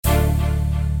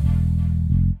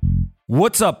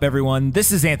What's up, everyone?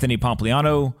 This is Anthony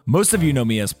Pompliano. Most of you know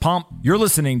me as Pomp. You're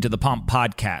listening to the Pomp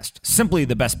Podcast, simply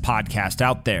the best podcast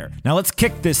out there. Now let's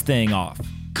kick this thing off.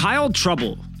 Kyle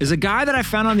Trouble is a guy that I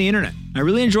found on the internet. I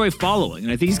really enjoy following,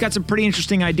 and I think he's got some pretty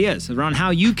interesting ideas around how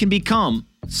you can become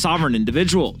a sovereign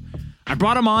individual. I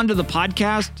brought him on to the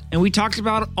podcast, and we talked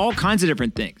about all kinds of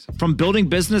different things, from building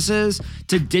businesses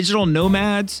to digital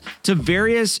nomads to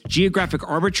various geographic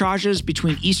arbitrages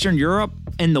between Eastern Europe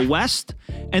and the West,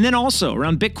 and then also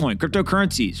around Bitcoin,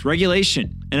 cryptocurrencies,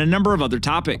 regulation, and a number of other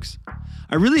topics.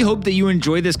 I really hope that you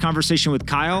enjoyed this conversation with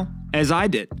Kyle, as I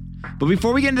did. But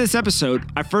before we get into this episode,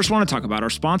 I first want to talk about our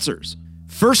sponsors.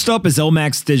 First up is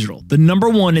LMAX Digital, the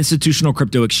 #1 institutional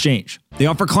crypto exchange. They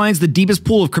offer clients the deepest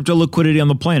pool of crypto liquidity on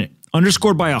the planet,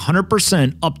 underscored by a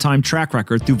 100% uptime track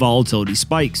record through volatility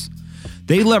spikes.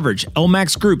 They leverage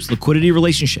LMAX Group's liquidity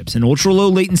relationships and ultra-low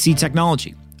latency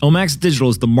technology. LMAX Digital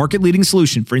is the market-leading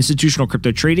solution for institutional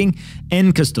crypto trading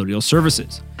and custodial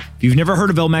services. If you've never heard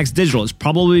of LMAX Digital, it's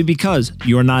probably because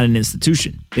you are not an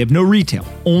institution. They have no retail,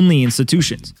 only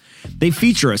institutions. They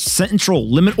feature a central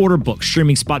limit order book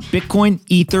streaming spot Bitcoin,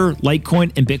 Ether,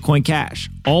 Litecoin, and Bitcoin Cash,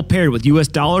 all paired with US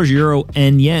dollars, euro,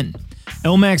 and yen.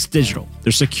 LMAX Digital.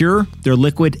 They're secure, they're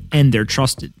liquid, and they're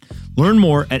trusted. Learn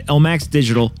more at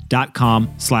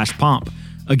lmaxdigital.com/pomp.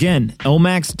 Again,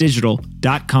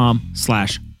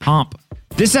 lmaxdigital.com/pomp.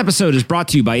 This episode is brought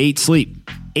to you by 8 Sleep.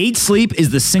 8 Sleep is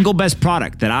the single best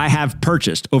product that I have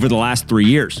purchased over the last 3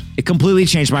 years. It completely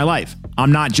changed my life.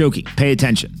 I'm not joking. Pay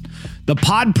attention. The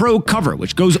Pod Pro cover,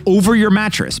 which goes over your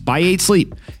mattress by 8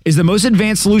 Sleep, is the most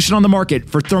advanced solution on the market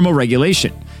for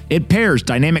thermoregulation. It pairs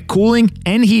dynamic cooling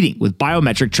and heating with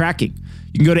biometric tracking.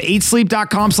 You can go to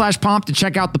 8sleep.com/pomp to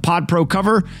check out the Pod Pro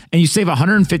cover, and you save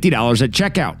 $150 at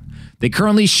checkout. They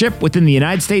currently ship within the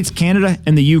United States, Canada,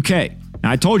 and the UK. Now,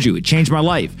 I told you, it changed my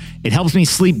life. It helps me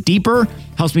sleep deeper,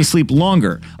 helps me sleep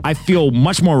longer. I feel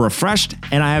much more refreshed,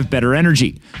 and I have better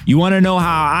energy. You want to know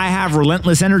how I have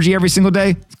relentless energy every single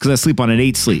day? It's because I sleep on an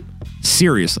 8 Sleep.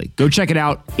 Seriously, go check it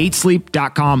out,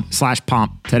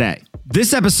 8sleep.com/pomp today.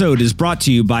 This episode is brought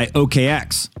to you by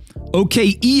OKX.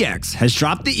 OKEX has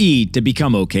dropped the E to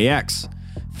become OKX.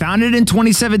 Founded in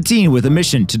 2017 with a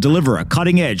mission to deliver a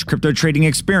cutting-edge crypto trading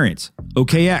experience,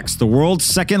 OKX, the world's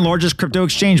second largest crypto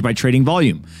exchange by trading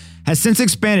volume, has since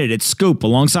expanded its scope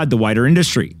alongside the wider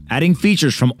industry, adding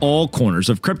features from all corners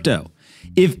of crypto.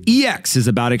 If EX is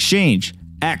about exchange,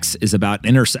 X is about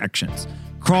intersections.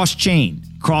 Cross-chain,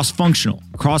 cross-functional,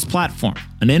 cross-platform,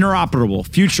 an interoperable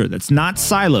future that's not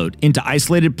siloed into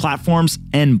isolated platforms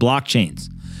and blockchains.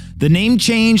 The name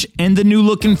change and the new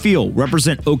look and feel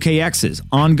represent OKX's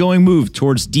ongoing move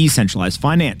towards decentralized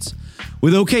finance.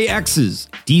 With OKX's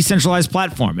decentralized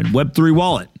platform and Web3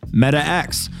 wallet,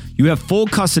 MetaX, you have full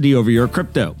custody over your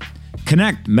crypto.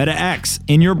 Connect MetaX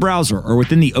in your browser or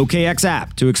within the OKX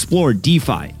app to explore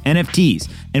DeFi, NFTs,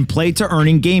 and play to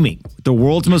earning gaming with the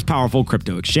world's most powerful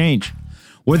crypto exchange.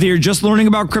 Whether you're just learning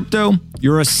about crypto,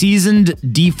 you're a seasoned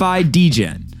DeFi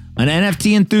degen, an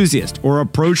NFT enthusiast, or a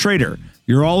pro trader,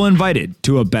 you're all invited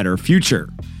to a better future.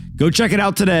 Go check it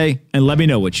out today and let me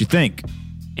know what you think.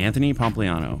 Anthony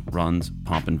Pompliano runs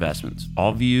Pomp Investments.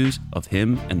 All views of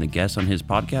him and the guests on his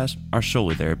podcast are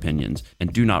solely their opinions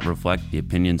and do not reflect the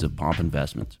opinions of Pomp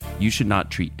Investments. You should not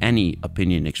treat any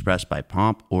opinion expressed by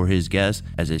Pomp or his guests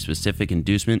as a specific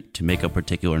inducement to make a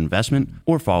particular investment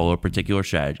or follow a particular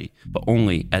strategy, but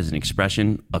only as an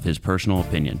expression of his personal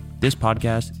opinion. This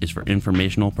podcast is for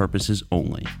informational purposes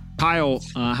only. Kyle,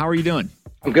 how are you doing?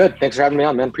 I'm good. Thanks for having me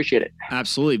on, man. Appreciate it.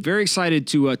 Absolutely. Very excited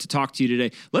to talk to you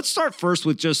today. Let's start first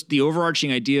with just the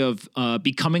overarching idea of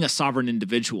becoming a sovereign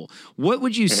individual. What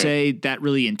would you say that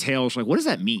really entails? Like, what does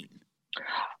that mean?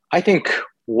 I think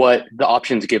what the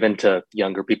options given to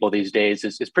younger people these days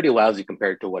is pretty lousy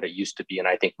compared to what it used to be. And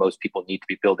I think most people need to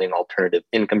be building alternative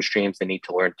income streams. They need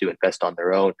to learn to invest on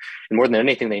their own. And more than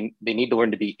anything, they need to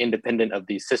learn to be independent of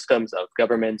these systems, of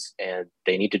governments, and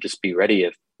they need to just be ready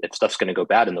if stuff's going to go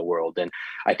bad in the world. And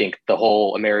I think the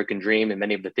whole American dream and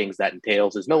many of the things that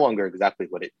entails is no longer exactly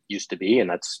what it used to be. And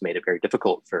that's made it very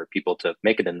difficult for people to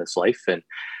make it in this life. And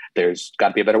there's got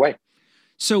to be a better way.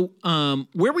 So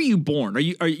where were you born? Are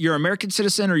you an American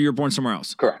citizen or you're born somewhere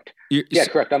else? Correct.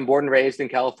 Correct. I'm born and raised in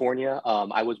California.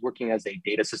 I was working as a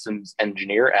data systems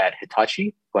engineer at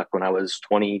Hitachi back when I was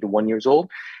 21 years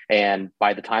old. And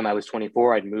by the time I was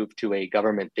 24, I'd moved to a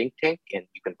government think tank. And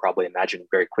you can probably imagine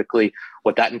very quickly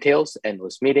what that entails: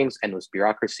 endless meetings, endless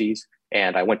bureaucracies.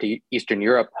 And I went to Eastern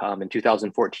Europe in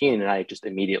 2014, and I just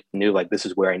immediately knew, like, this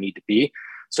is where I need to be.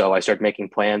 So I started making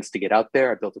plans to get out there.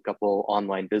 I built a couple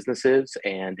online businesses.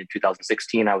 And in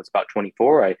 2016, I was about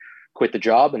 24. I quit the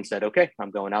job and said, okay,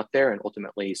 I'm going out there, and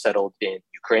ultimately settled in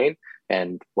Ukraine.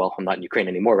 And well, I'm not in Ukraine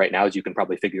anymore right now, as you can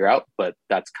probably figure out, but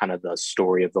that's kind of the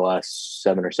story of the last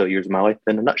 7 or so years of my life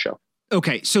in a nutshell.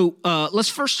 Okay, so let's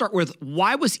first start with,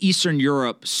 why was Eastern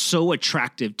Europe so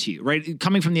attractive to you, right?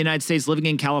 Coming from the United States, living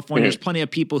in California, there's plenty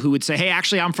of people who would say, hey,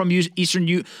 actually, I'm from Eastern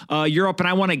Europe, and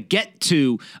I want to get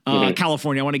to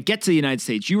California. I want to get to the United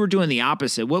States. You were doing the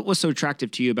opposite. What was so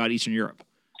attractive to you about Eastern Europe?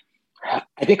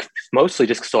 I think mostly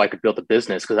just so I could build a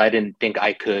business, because I didn't think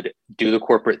I could do the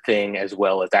corporate thing as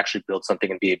well as actually build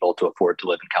something and be able to afford to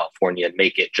live in California and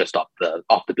make it just off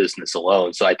the business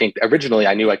alone. So I think originally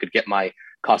I knew I could get my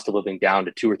cost of living down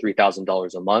to $2,000 or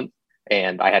 $3,000 a month.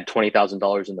 And I had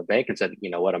 $20,000 in the bank and said, you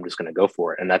know what, I'm just going to go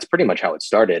for it. And that's pretty much how it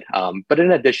started. But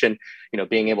in addition,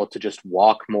 being able to just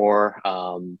walk more,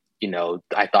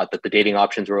 I thought that the dating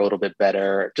options were a little bit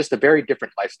better, just a very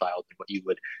different lifestyle than what you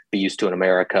would be used to in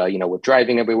America, with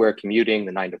driving everywhere, commuting,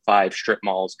 the 9 to 5, strip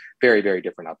malls, very, very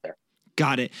different out there.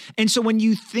 Got it. And so when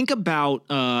you think about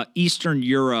Eastern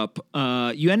Europe,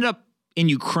 you ended up in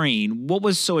Ukraine. What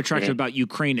was so attractive about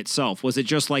Ukraine itself? Was it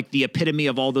just like the epitome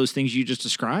of all those things you just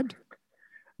described?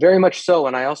 Very much so.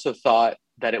 And I also thought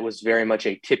that it was very much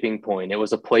a tipping point. It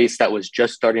was a place that was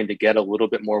just starting to get a little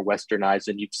bit more westernized.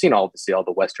 And you've seen obviously all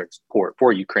the Western support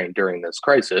for Ukraine during this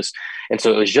crisis. And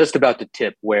so it was just about to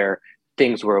tip where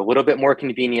things were a little bit more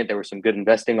convenient. There were some good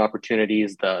investing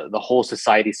opportunities. The whole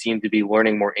society seemed to be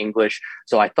learning more English.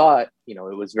 So I thought,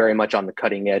 it was very much on the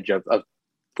cutting edge of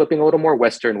flipping a little more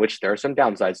Western, which there are some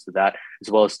downsides to that,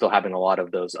 as well as still having a lot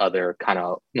of those other kind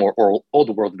of more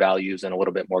old world values and a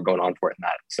little bit more going on for it in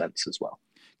that sense as well.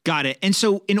 Got it. And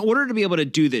so in order to be able to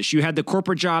do this, you had the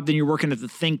corporate job, then you're working at the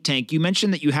think tank. You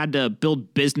mentioned that you had to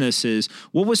build businesses.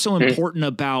 What was so important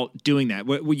about doing that?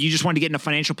 You just wanted to get in a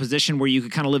financial position where you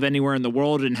could kind of live anywhere in the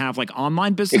world and have like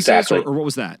online businesses? Exactly. Or what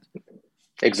was that?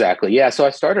 Exactly. Yeah. So I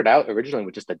started out originally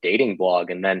with just a dating blog,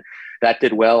 and then that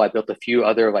did well. I built a few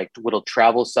other like little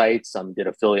travel sites, did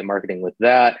affiliate marketing with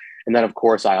that. And then of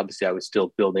course, I was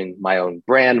still building my own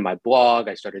brand, my blog.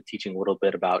 I started teaching a little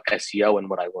bit about SEO and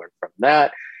what I learned from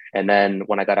that. And then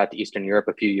when I got out to Eastern Europe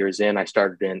a few years in, I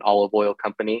started an olive oil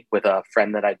company with a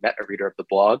friend that I'd met, a reader of the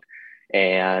blog.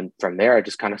 And from there, I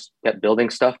just kind of kept building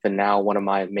stuff. And now one of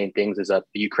my main things is a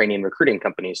Ukrainian recruiting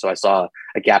company. So I saw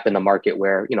a gap in the market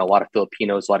where, a lot of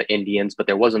Filipinos, a lot of Indians, but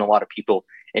there wasn't a lot of people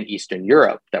in Eastern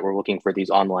Europe that were looking for these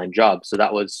online jobs. So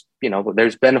that was,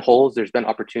 there's been holes, there's been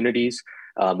opportunities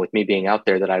with me being out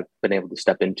there that I've been able to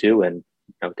step into and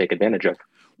take advantage of.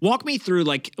 Walk me through,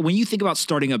 like, when you think about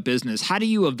starting a business, how do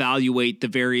you evaluate the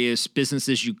various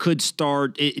businesses you could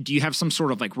start? Do you have some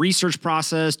sort of like research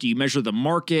process? Do you measure the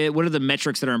market? What are the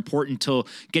metrics that are important to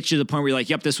get you to the point where you're like,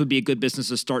 yep, this would be a good business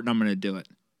to start and I'm going to do it?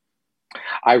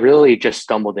 I really just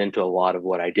stumbled into a lot of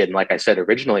what I did. And like I said,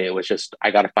 originally it was just, I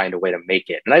got to find a way to make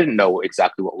it. And I didn't know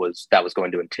exactly what that was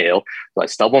going to entail. So I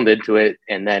stumbled into it.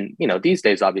 And then, these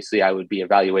days, obviously I would be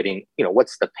evaluating,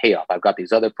 what's the payoff? I've got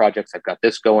these other projects. I've got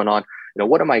this going on.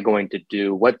 What am I going to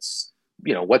do? What's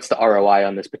the ROI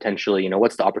on this potentially?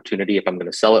 What's the opportunity if I'm going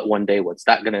to sell it one day? What's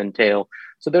that going to entail?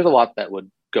 So there's a lot that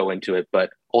would go into it.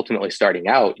 But ultimately starting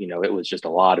out, it was just a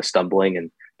lot of stumbling.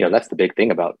 And that's the big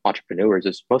thing about entrepreneurs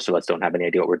is most of us don't have any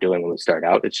idea what we're doing when we start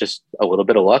out. It's just a little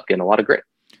bit of luck and a lot of grit.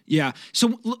 Yeah.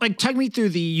 So like, take me through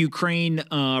the Ukraine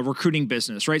recruiting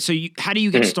business, right? So how do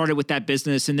you get started with that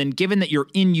business? And then given that you're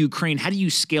in Ukraine, how do you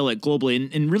scale it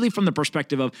globally? And really from the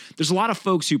perspective of, there's a lot of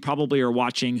folks who probably are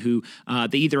watching who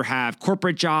they either have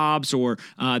corporate jobs or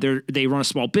they run a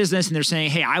small business and they're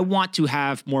saying, hey, I want to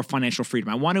have more financial freedom.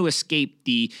 I want to escape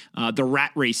the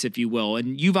rat race, if you will.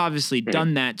 And you've obviously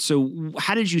done that. So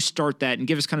how did you start that, and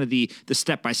give us kind of the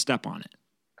step-by-step on it?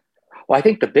 Well, I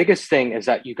think the biggest thing is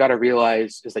that you got to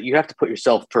realize is that you have to put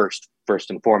yourself first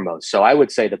and foremost. So I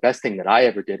would say the best thing that I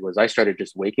ever did was I started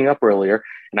just waking up earlier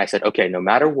and I said, okay, no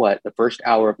matter what, the first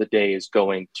hour of the day is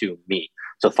going to me.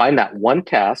 So find that one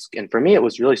task. And for me, it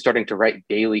was really starting to write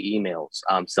daily emails,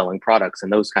 selling products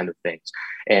and those kind of things.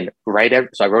 And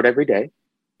so I wrote every day.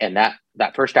 And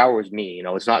that first hour was me.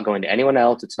 It's not going to anyone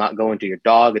else. It's not going to your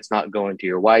dog. It's not going to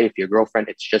your wife, your girlfriend.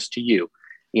 It's just to you.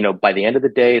 By the end of the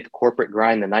day, the corporate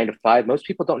grind, the 9 to 5, most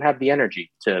people don't have the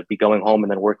energy to be going home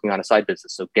and then working on a side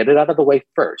business. So get it out of the way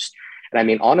first. And I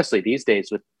mean, honestly, these days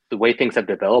with the way things have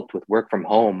developed with work from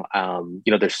home,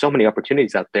 there's so many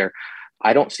opportunities out there.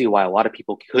 I don't see why a lot of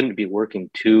people couldn't be working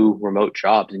 2 remote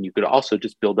jobs. And you could also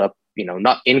just build up,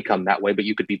 not income that way, but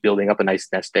you could be building up a nice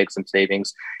nest egg, some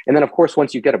savings. And then of course,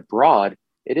 once you get abroad,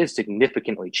 it is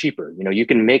significantly cheaper. You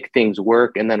can make things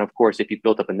work. And then of course, if you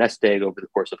built up a nest egg over the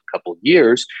course of a couple of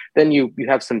years, then you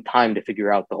have some time to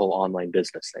figure out the whole online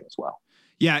business thing as well.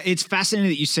 Yeah, it's fascinating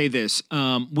that you say this.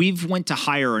 We've went to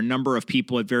hire a number of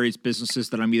people at various businesses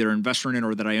that I'm either an investor in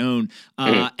or that I own.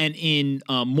 And in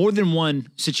more than one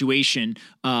situation,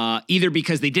 either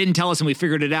because they didn't tell us and we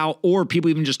figured it out, or people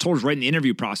even just told us right in the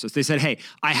interview process. They said, hey,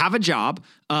 I have a job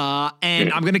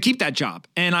and I'm going to keep that job.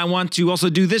 And I want to also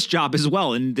do this job as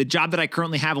well. And the job that I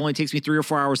currently have only takes me 3 or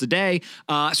 4 hours a day.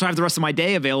 So I have the rest of my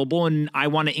day available and I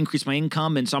want to increase my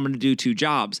income. And so I'm going to do 2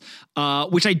 jobs,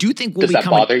 which I do think will become— Does that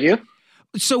bother you?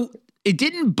 So it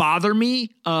didn't bother me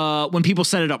when people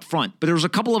said it up front, but there was a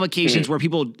couple of occasions where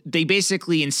they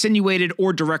basically insinuated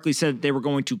or directly said that they were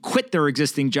going to quit their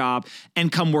existing job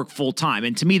and come work full time.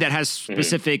 And to me, that has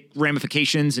specific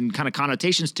ramifications and kind of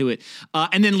connotations to it.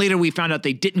 And then later we found out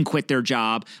they didn't quit their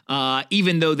job,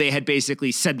 even though they had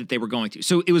basically said that they were going to.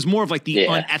 So it was more of like the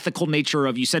unethical nature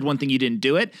of you said one thing, you didn't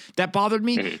do it. That bothered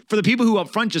me. For the people who up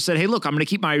front just said, hey, look, I'm going to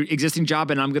keep my existing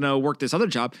job and I'm going to work this other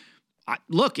job.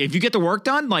 Look, if you get the work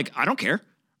done, like, I don't care,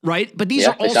 right? But these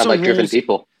are also sound like roles, driven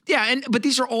people. Yeah, but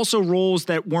these are also roles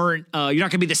that weren't, you're not going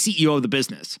to be the CEO of the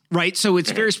business, right? So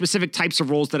it's very specific types of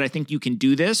roles that I think you can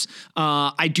do this.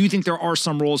 I do think there are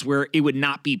some roles where it would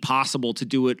not be possible to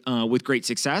do it with great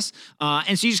success.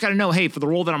 And so you just got to know, hey, for the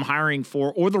role that I'm hiring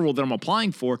for or the role that I'm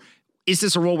applying for, is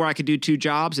this a role where I could do 2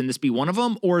 jobs and this be one of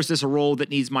them? Or is this a role that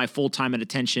needs my full time and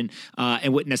attention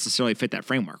and wouldn't necessarily fit that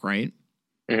framework, right?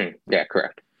 Yeah,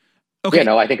 correct. Okay. Yeah,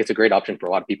 no, I think it's a great option for a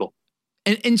lot of people.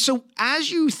 And so as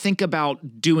you think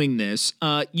about doing this,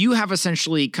 you have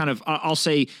essentially kind of, I'll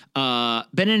say,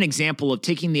 been an example of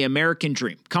taking the American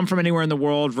dream, come from anywhere in the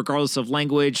world, regardless of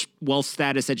language, wealth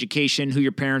status, education, who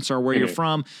your parents are, where you're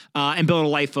from, and build a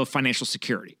life of financial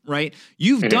security, right?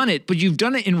 You've done it, but you've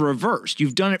done it in reverse.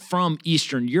 You've done it from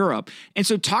Eastern Europe. And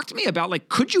so talk to me about, like,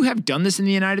 could you have done this in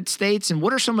the United States? And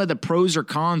what are some of the pros or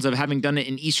cons of having done it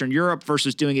in Eastern Europe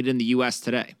versus doing it in the US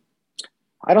today?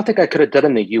 I don't think I could have done it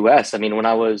in the US. I mean, when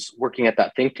I was working at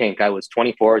that think tank, I was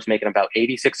 24, I was making about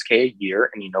 86K a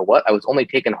year. And you know what? I was only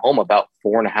taking home about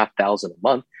 $4,500 a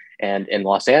month. And in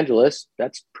Los Angeles,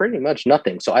 that's pretty much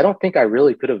nothing. So I don't think I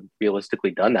really could have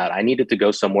realistically done that. I needed to go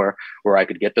somewhere where I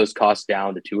could get those costs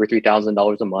down to $2,000 or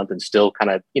 $3,000 a month and still kind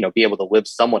of, be able to live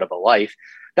somewhat of a life.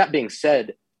 That being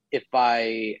said, if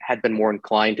I had been more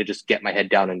inclined to just get my head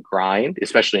down and grind,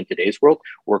 especially in today's world,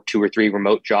 work 2 or 3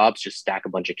 remote jobs, just stack a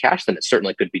bunch of cash, then it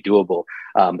certainly could be doable.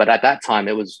 But at that time,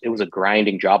 it was a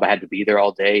grinding job. I had to be there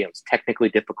all day. It was technically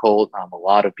difficult, a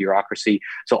lot of bureaucracy.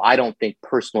 So I don't think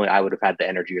personally I would have had the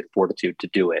energy or the fortitude to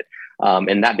do it.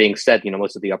 And that being said,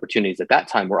 most of the opportunities at that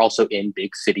time were also in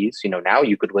big cities. Now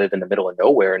you could live in the middle of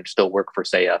nowhere and still work for,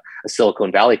 say, a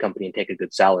Silicon Valley company and take a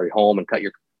good salary home and cut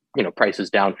your prices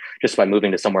down just by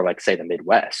moving to somewhere like, say, the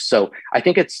Midwest. So I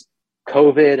think it's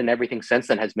COVID and everything since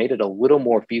then has made it a little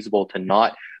more feasible to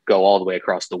not go all the way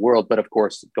across the world. But of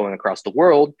course, going across the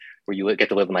world where you get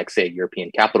to live in, like, say, a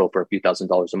European capital for a few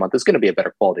 $1,000s a month is going to be a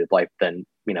better quality of life than,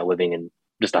 living in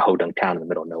just a hodunk town in the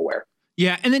middle of nowhere.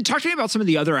 Yeah. And then talk to me about some of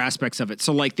the other aspects of it.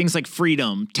 So like things like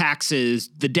freedom, taxes,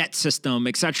 the debt system,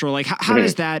 et cetera. Like how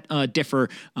does that differ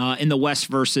in the West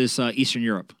versus Eastern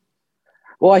Europe?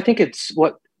 Well, I think it's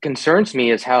what concerns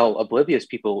me is how oblivious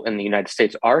people in the United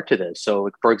States are to this. So,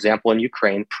 for example, in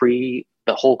Ukraine, pre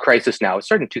the whole crisis now, it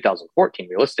started in 2014,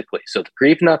 realistically. So the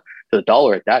hryvnia to the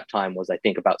dollar at that time was, I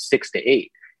think, about 6 to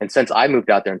 8. And since I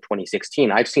moved out there in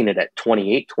 2016, I've seen it at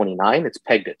 28, 29. It's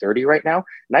pegged at 30 right now.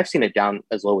 And I've seen it down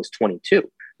as low as 22.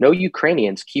 No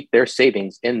Ukrainians keep their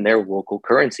savings in their local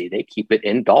currency. They keep it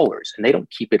in dollars, and they don't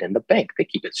keep it in the bank. They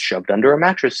keep it shoved under a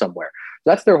mattress somewhere. So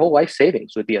that's their whole life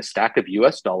savings, would be a stack of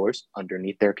US dollars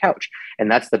underneath their couch. And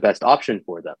that's the best option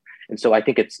for them. And so I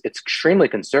think it's extremely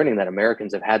concerning that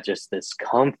Americans have had just this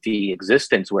comfy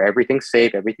existence where everything's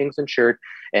safe, everything's insured.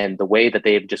 And the way that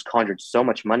they've just conjured so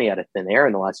much money out of thin air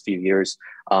in the last few years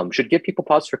should give people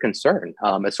pause for concern.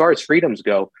 As far as freedoms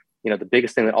go, the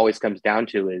biggest thing that always comes down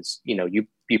to is,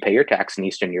 you pay your tax in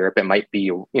Eastern Europe. It might be,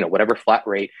 whatever flat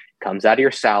rate comes out of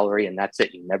your salary, and that's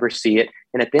it. You never see it.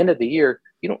 And at the end of the year,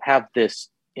 you don't have this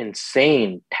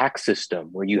insane tax system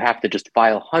where you have to just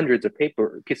file hundreds of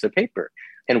pieces of paper.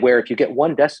 And where if you get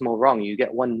one decimal wrong, you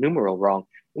get one numeral wrong,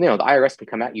 the IRS can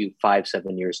come at you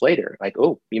 5-7 years later. Like,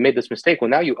 oh, you made this mistake. Well,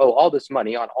 now you owe all this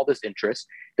money on all this interest.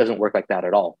 It doesn't work like that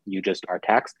at all. You just are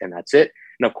taxed and that's it.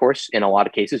 And of course, in a lot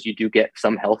of cases, you do get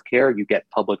some healthcare, you get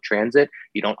public transit.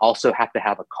 You don't also have to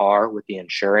have a car with the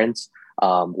insurance,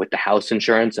 with the house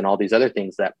insurance and all these other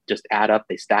things that just add up.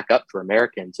 They stack up for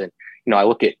Americans. And, I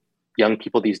look at young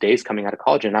people these days coming out of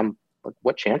college and I'm like,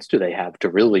 what chance do they have to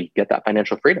really get that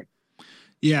financial freedom?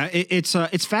 Yeah, it's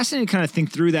fascinating to kind of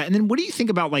think through that. And then what do you think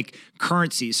about like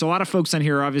currency? So a lot of folks on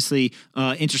here are obviously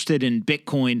interested in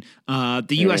Bitcoin.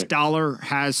 The US dollar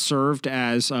has served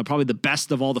as probably the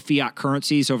best of all the fiat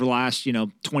currencies over the last,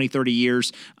 20, 30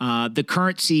 years. The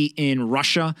currency in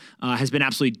Russia has been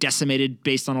absolutely decimated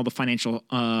based on all the financial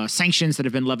sanctions that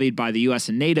have been levied by the US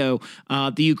and NATO.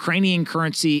 The Ukrainian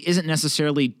currency isn't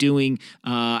necessarily doing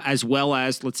as well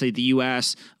as, let's say, the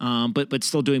US, but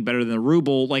still doing better than the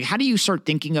ruble. Like, how do you start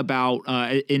thinking about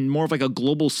in more of like a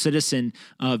global citizen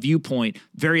viewpoint,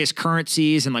 various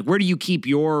currencies, and like where do you keep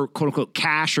your quote unquote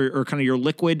cash or kind of your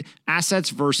liquid assets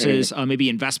versus maybe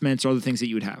investments or other things that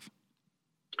you would have?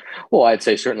 Well, I'd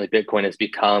say certainly Bitcoin has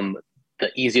become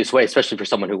the easiest way, especially for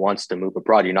someone who wants to move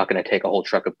abroad. You're not going to take a whole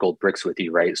truck of gold bricks with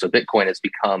you, right? So Bitcoin has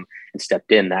become and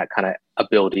stepped in that kind of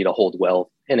ability to hold wealth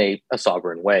in a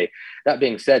sovereign way. That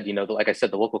being said, like I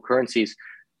said, the local currencies,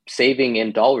 saving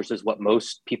in dollars is what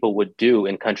most people would do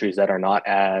in countries that are not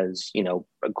as,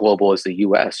 global as the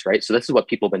US, right? So this is what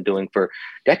people have been doing for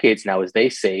decades now is they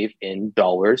save in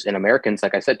dollars, and Americans,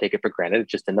 like I said, take it for granted.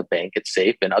 It's just in the bank, it's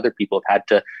safe, and other people have had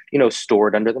to, store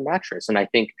it under the mattress. And I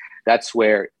think that's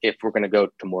where, if we're going to go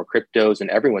to more cryptos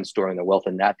and everyone's storing their wealth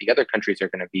in that, the other countries are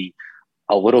going to be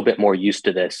a little bit more used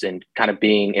to this and kind of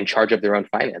being in charge of their own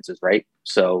finances, right?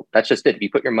 So that's just it. If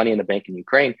you put your money in the bank in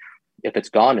Ukraine, if it's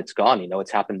gone, it's gone.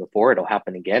 It's happened before, it'll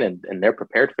happen again. And they're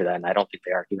prepared for that. And I don't think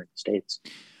they are here in the States.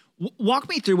 Walk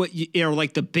me through what are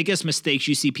like the biggest mistakes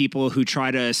you see people who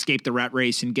try to escape the rat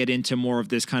race and get into more of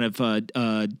this kind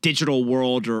of digital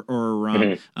world or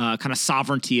kind of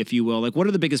sovereignty, if you will. Like, what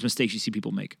are the biggest mistakes you see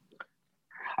people make?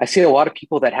 I see a lot of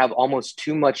people that have almost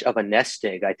too much of a nest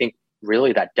egg. I think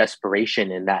really that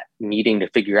desperation and that needing to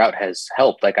figure out has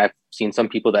helped. Like, I've seen some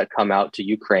people that come out to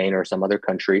Ukraine or some other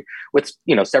country with,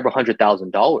 several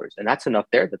 $100,000, and that's enough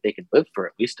there that they can live for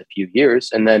at least a few years.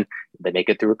 And then they make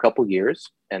it through a couple years,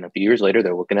 and a few years later,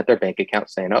 they're looking at their bank account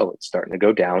saying, oh, it's starting to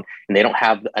go down. And they don't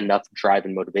have enough drive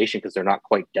and motivation because they're not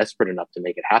quite desperate enough to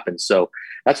make it happen. So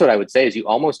that's what I would say is you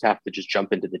almost have to just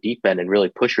jump into the deep end and really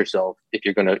push yourself if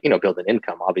you're going to, build an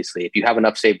income. Obviously, if you have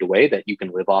enough saved away that you can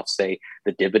live off, say,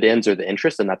 the dividends or the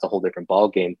interest, then that's a whole different ball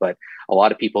game. But a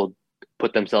lot of people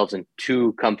put themselves in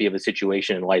too comfy of a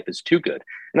situation and life is too good.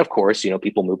 And of course,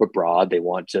 people move abroad. They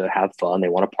want to have fun. They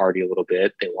want to party a little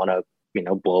bit. They want to,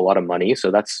 blow a lot of money.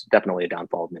 So that's definitely a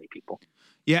downfall of many people.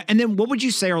 Yeah. And then what would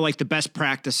you say are like the best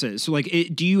practices? So like,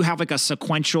 do you have like a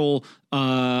sequential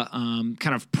kind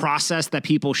of process that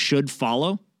people should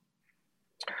follow?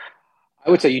 I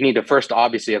would say you need to first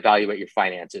obviously evaluate your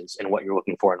finances and what you're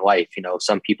looking for in life.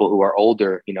 Some people who are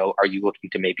older, are you looking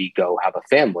to maybe go have a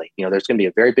family? There's going to be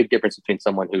a very big difference between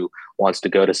someone who wants to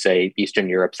go to, say, Eastern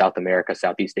Europe, South America,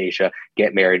 Southeast Asia,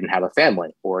 get married and have a family,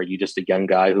 or are you just a young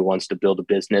guy who wants to build a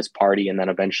business, party, and then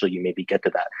eventually you maybe get to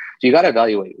that. So you got to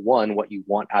evaluate, one, what you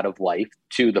want out of life,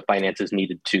 two, the finances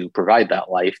needed to provide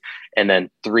that life, and then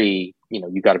three,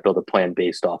 you got to build a plan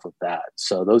based off of that.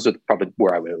 So those are probably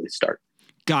where I would at least start.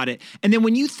 Got it. And then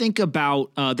when you think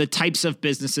about the types of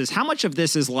businesses, how much of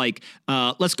this is like,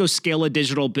 let's go scale a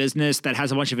digital business that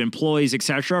has a bunch of employees, et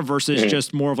cetera, versus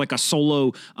just more of like a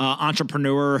solo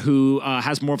entrepreneur who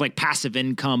has more of like passive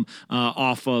income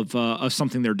off of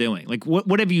something they're doing? Like,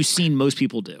 what have you seen most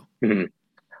people do? Mm-hmm.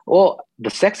 Well,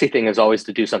 the sexy thing is always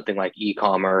to do something like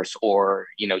e-commerce or,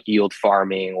 yield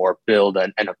farming or build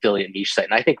an affiliate niche site.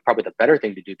 And I think probably the better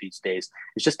thing to do these days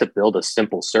is just to build a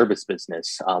simple service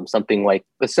business. Something like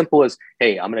as simple as,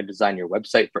 hey, I'm going to design your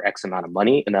website for X amount of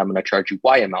money, and I'm going to charge you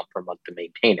Y amount per month to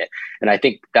maintain it. And I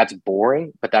think that's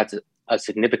boring, but that's a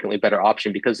significantly better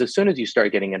option, because as soon as you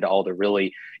start getting into all the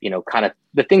really, kind of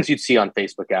the things you'd see on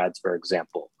Facebook ads, for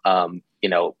example,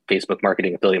 Facebook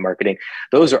marketing, affiliate marketing,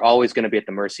 those are always going to be at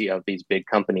the mercy of these big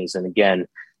companies. And again,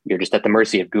 you're just at the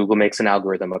mercy if Google makes an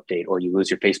algorithm update or you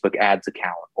lose your Facebook ads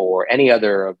account or any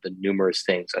other of the numerous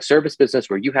things. A service business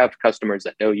where you have customers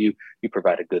that know you, you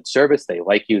provide a good service, they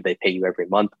like you, they pay you every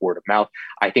month, word of mouth.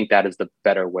 I think that is the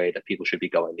better way that people should be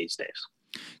going these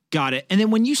days. Got it. And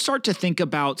then when you start to think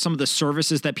about some of the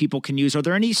services that people can use, are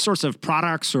there any sorts of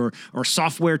products or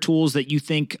software tools that you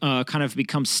think kind of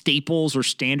become staples or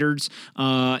standards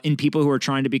in people who are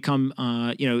trying to become,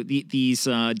 these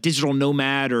digital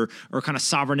nomad or kind of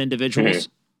sovereign individuals?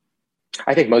 Mm-hmm.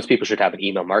 I think most people should have an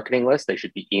email marketing list. They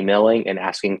should be emailing and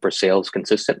asking for sales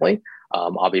consistently.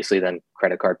 Obviously, then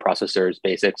credit card processors,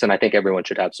 basics. And I think everyone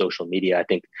should have social media. I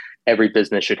think every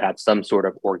business should have some sort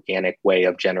of organic way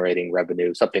of generating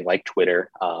revenue, something like Twitter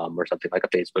or something like a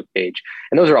Facebook page.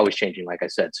 And those are always changing, like I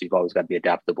said. So you've always got to be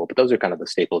adaptable. But those are kind of the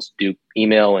staples. Do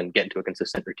email and get into a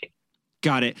consistent routine.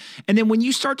 Got it. And then when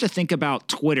you start to think about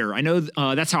Twitter, I know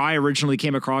that's how I originally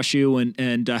came across you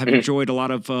and have enjoyed a lot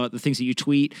of the things that you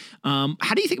tweet. How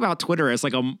do you think about Twitter as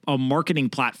like a marketing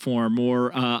platform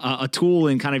or a tool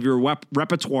in kind of your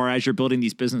repertoire as you're building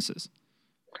these businesses?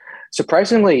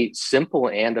 Surprisingly simple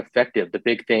and effective. The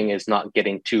big thing is not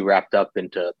getting too wrapped up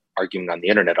into arguing on the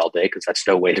internet all day, because that's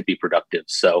no way to be productive.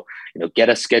 So, get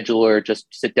a scheduler, just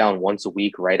sit down once a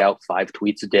week, write out 5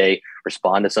 tweets a day,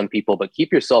 respond to some people, but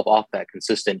keep yourself off that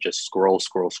consistent, just scroll,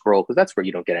 because that's where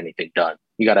you don't get anything done.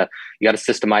 You gotta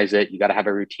systemize it. You gotta have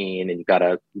a routine, and you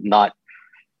gotta not,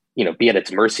 be at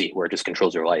its mercy where it just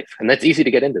controls your life. And that's easy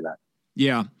to get into that.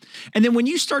 Yeah. And then when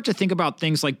you start to think about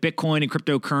things like Bitcoin and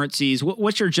cryptocurrencies,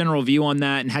 what's your general view on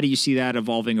that, and how do you see that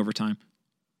evolving over time?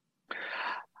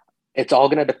 It's all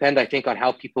going to depend, I think, on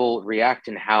how people react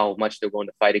and how much they're willing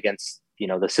to fight against,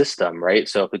 the system, right?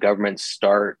 So if the government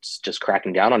starts just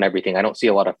cracking down on everything, I don't see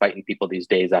a lot of fighting people these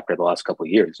days after the last couple of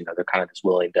years. They're kind of just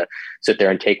willing to sit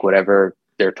there and take whatever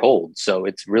they're told. So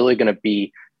it's really going to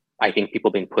be, I think,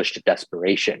 people being pushed to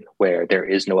desperation where there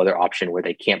is no other option, where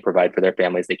they can't provide for their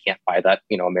families. They can't buy that,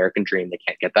 American dream. They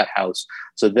can't get that house.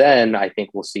 So then I think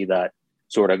we'll see that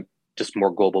sort of just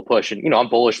more global push. And, I'm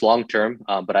bullish long term,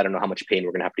 but I don't know how much pain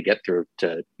we're going to have to get through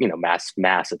to,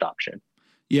 mass adoption.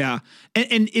 Yeah.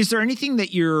 And is there anything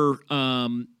that you're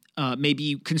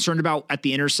maybe concerned about at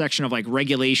the intersection of like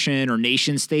regulation or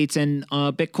nation states and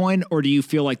Bitcoin? Or do you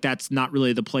feel like that's not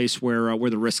really the place where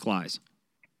the risk lies?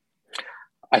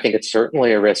 I think it's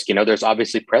certainly a risk. There's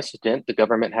obviously precedent. The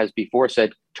government has before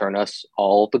said, turn us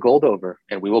all the gold over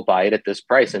and we will buy it at this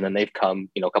price. And then they've come,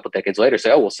 a couple of decades later,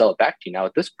 say, oh, we'll sell it back to you now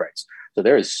at this price. So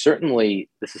there is certainly,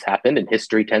 this has happened, and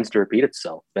history tends to repeat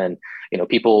itself. And,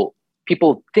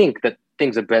 people think that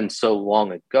things have been so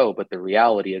long ago, but the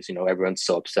reality is, everyone's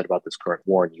so upset about this current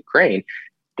war in Ukraine.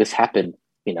 This happened,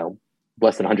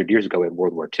 less than 100 years ago in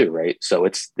World War II, right? So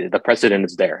the precedent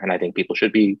is there. And I think people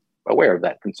should be aware of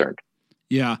that, concerned.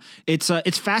 Yeah, it's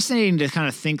fascinating to kind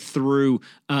of think through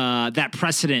that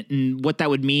precedent and what that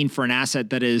would mean for an asset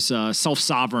that is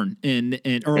self-sovereign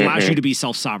or allows you to be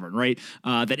self-sovereign, right?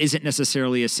 That isn't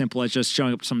necessarily as simple as just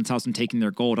showing up at someone's house and taking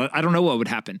their gold. I don't know what would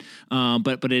happen,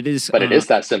 but it is. But it is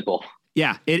that simple.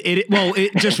 Yeah.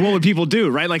 It just, what would people do?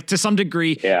 Right. Like to some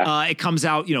degree, it comes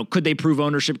out, could they prove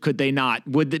ownership? Could they not?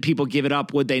 Would the people give it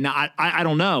up? Would they not? I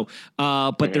don't know.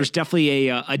 But there's definitely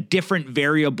a different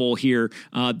variable here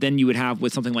than you would have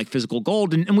with something like physical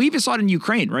gold. And we even saw it in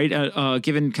Ukraine, right?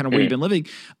 Given kind of where you've been living.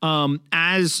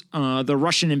 As the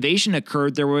Russian invasion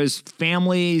occurred, there was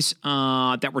families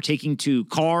that were taking to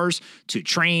cars, to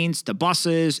trains, to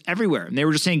buses, everywhere. And they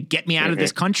were just saying, get me out of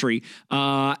this country.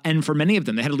 And for many of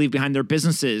them, they had to leave behind their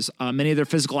businesses, many of their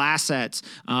physical assets,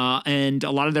 and a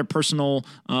lot of their personal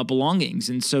belongings.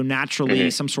 And so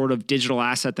naturally, some sort of digital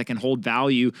asset that can hold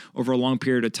value over a long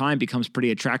period of time becomes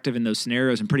pretty attractive in those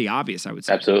scenarios and pretty obvious, I would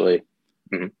say. Absolutely.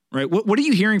 Right. What are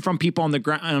you hearing from people on the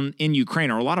ground in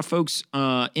Ukraine? Are a lot of folks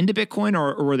into Bitcoin,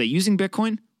 or were they using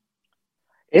Bitcoin?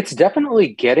 It's definitely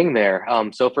getting there.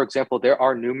 So, for example, there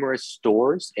are numerous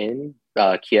stores in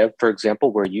Kiev, for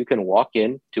example, where you can walk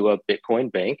into a Bitcoin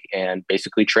bank and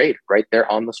basically trade right there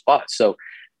on the spot. So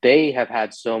they have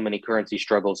had so many currency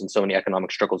struggles and so many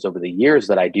economic struggles over the years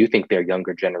that I do think their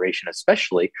younger generation,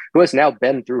 especially, who has now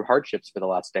been through hardships for the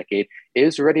last decade,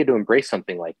 is ready to embrace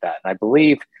something like that. And I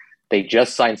believe they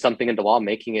just signed something into law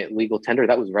making it legal tender.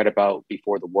 That was right about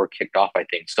before the war kicked off, I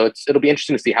think. So it'll be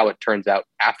interesting to see how it turns out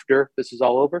after this is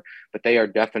all over. But they are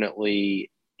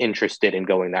definitely interested in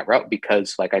going that route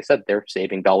because, like I said, they're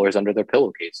saving dollars under their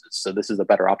pillowcases. So this is a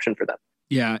better option for them.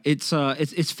 Yeah, it's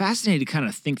fascinating to kind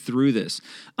of think through this.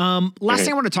 Last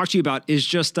thing I want to talk to you about is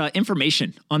just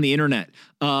information on the internet.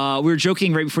 We were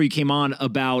joking right before you came on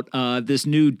about this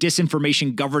new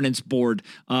disinformation governance board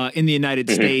in the United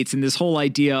States, and this whole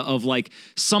idea of like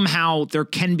somehow there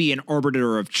can be an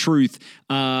arbiter of truth.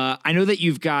 I know that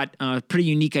you've got pretty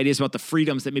unique ideas about the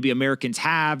freedoms that maybe Americans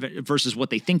have versus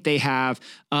what they think they have.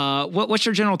 What's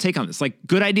your general take on this? Like,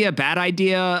 good idea, bad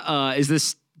idea? Is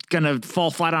this going to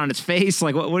fall flat on its face?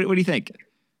 Like, what do you think?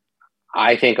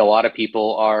 I think a lot of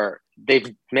people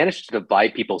they've managed to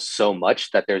divide people so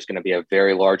much that there's going to be a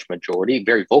very large majority,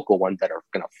 very vocal ones that are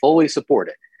going to fully support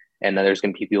it. And then there's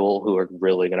going to be people who are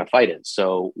really going to fight it.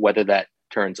 So whether that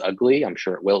turns ugly, I'm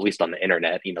sure it will, at least on the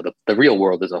internet. The real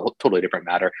world is a totally different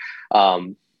matter.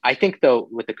 I think, though,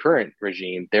 with the current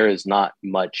regime, there is not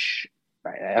much.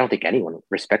 I don't think anyone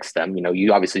respects them.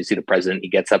 You obviously see the president, he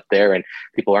gets up there and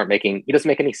people he doesn't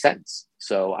make any sense.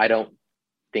 So I don't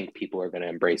think people are going to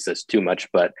embrace this too much,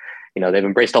 but they've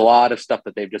embraced a lot of stuff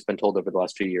that they've just been told over the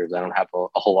last few years. I don't have a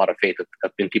whole lot of faith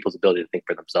in people's ability to think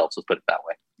for themselves. Let's put it that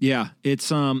way. Yeah,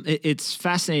 it's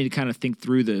fascinating to kind of think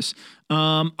through this.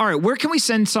 All right, where can we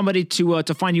send somebody to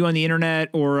find you on the internet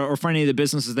or find any of the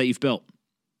businesses that you've built?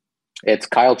 It's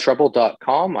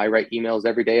KyleTreble.com. I write emails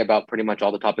every day about pretty much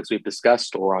all the topics we've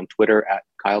discussed, or on Twitter at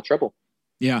KyleTreble.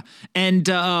 Yeah. And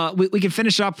we can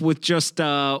finish up with just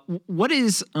what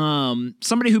is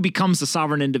somebody who becomes a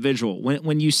sovereign individual?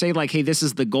 When you say like, hey, this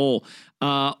is the goal,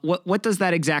 what does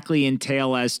that exactly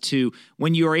entail as to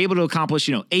when you are able to accomplish,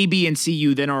 A, B, and C,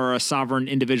 you then are a sovereign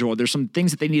individual? There's some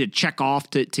things that they need to check off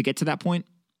to get to that point?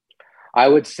 I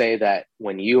would say that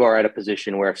when you are at a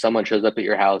position where if someone shows up at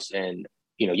your house and,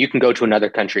 you can go to another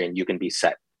country and you can be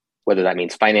set, whether that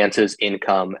means finances,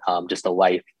 income, just a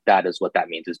life, that is what that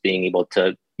means, is being able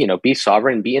to, be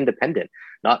sovereign, be independent,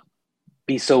 not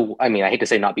be so, I hate to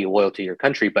say not be loyal to your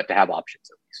country, but to have options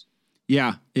at least.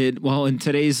 Yeah. In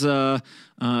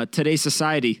today's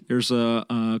society, there's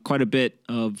quite a bit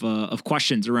of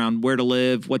questions around where to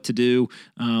live, what to do,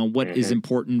 what is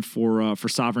important for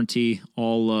sovereignty,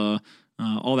 all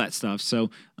that stuff. So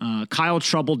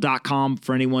KyleTreble.com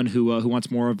for anyone who wants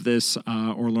more of this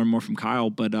or learn more from Kyle.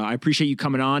 But I appreciate you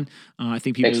coming on. I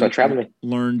think people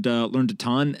learned a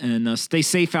ton, and stay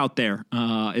safe out there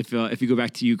if you go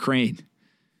back to Ukraine.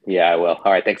 Yeah, I will.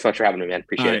 All right. Thanks so much for having me, man.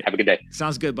 Appreciate it. Have a good day.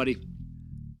 Sounds good, buddy.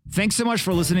 Thanks so much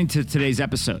for listening to today's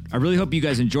episode. I really hope you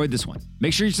guys enjoyed this one.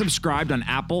 Make sure you're subscribed on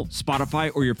Apple,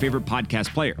 Spotify, or your favorite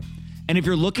podcast player. And if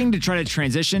you're looking to try to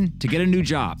transition to get a new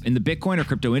job in the Bitcoin or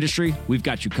crypto industry, we've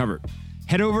got you covered.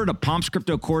 Head over to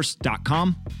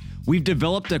PompsCryptoCourse.com. We've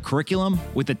developed a curriculum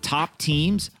with the top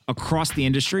teams across the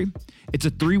industry. It's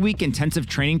a 3-week intensive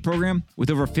training program with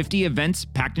over 50 events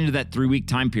packed into that 3-week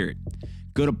time period.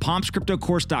 Go to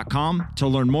PompsCryptoCourse.com to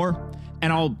learn more,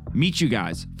 and I'll meet you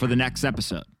guys for the next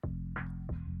episode.